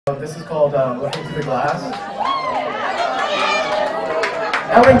This is called Looking Through the Glass.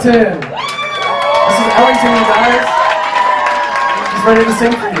 Ellington! This is Ellington, you guys. He's ready to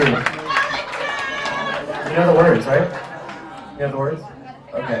sing for you. You know the words, right? You know the words?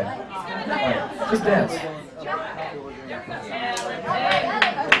 Okay. Alright, just dance.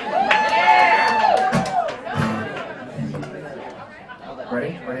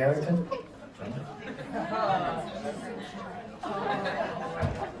 Ready? Ready, Ellington?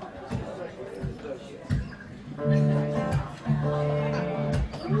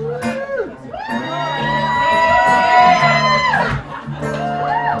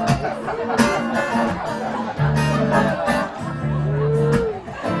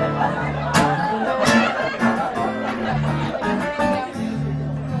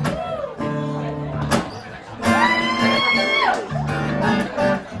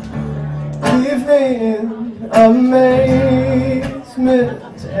 Leave me in amazement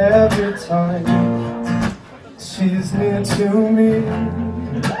every time she's near to me,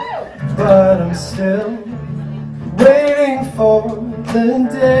 but I'm still waiting for the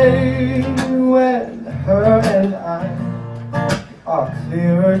day when her and I are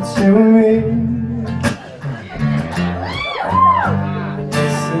clearer to me.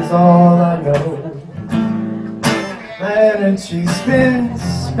 This is all I know. My energy's been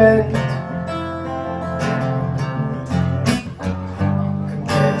spent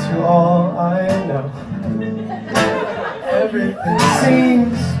compared to all I know. Everything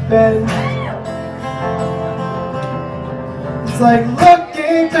seems bent. It's like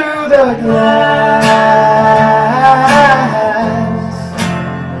looking through the glass.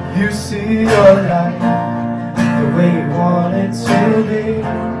 You see your life the way you want it to be.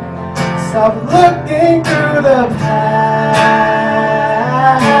 Stop looking through the past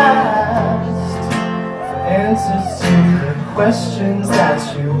for answers to the questions that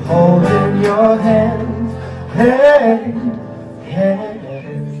you hold in your hand. Hey, hey.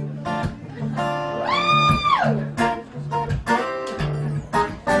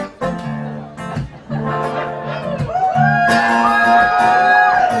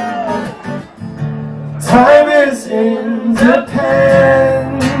 Time is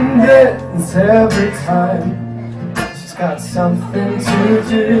independence every time. She's got something to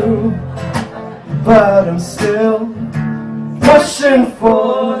do, but I'm still pushing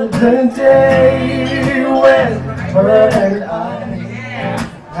for the day when her and I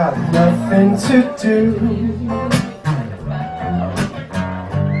have nothing to do.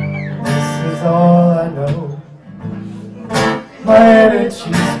 This is all I know. My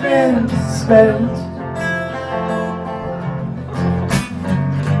energy's been spent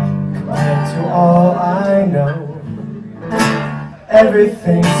compared to all I know.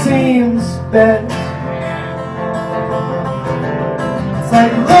 Everything seems bent. It's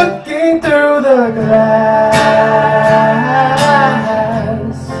like looking through the glass.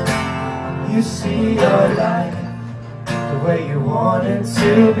 You see your life the way you want it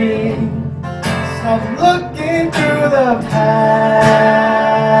to be. Stop looking through the past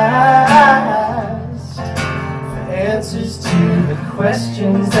for answers to the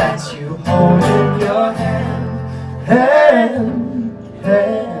questions that you hold in your hand. Hey.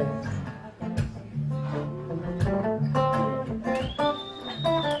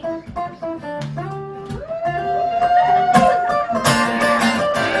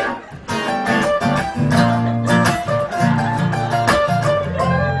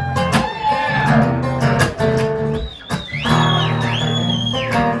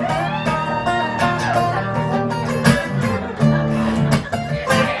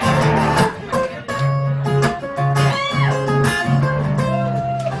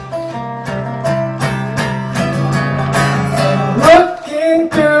 Looking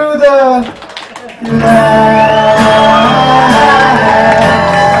through the glass,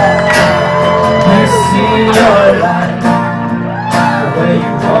 you see your life the way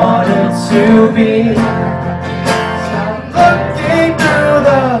you want it to be. Stop looking through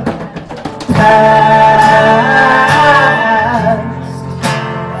the past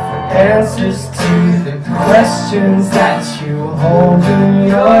for answers to the questions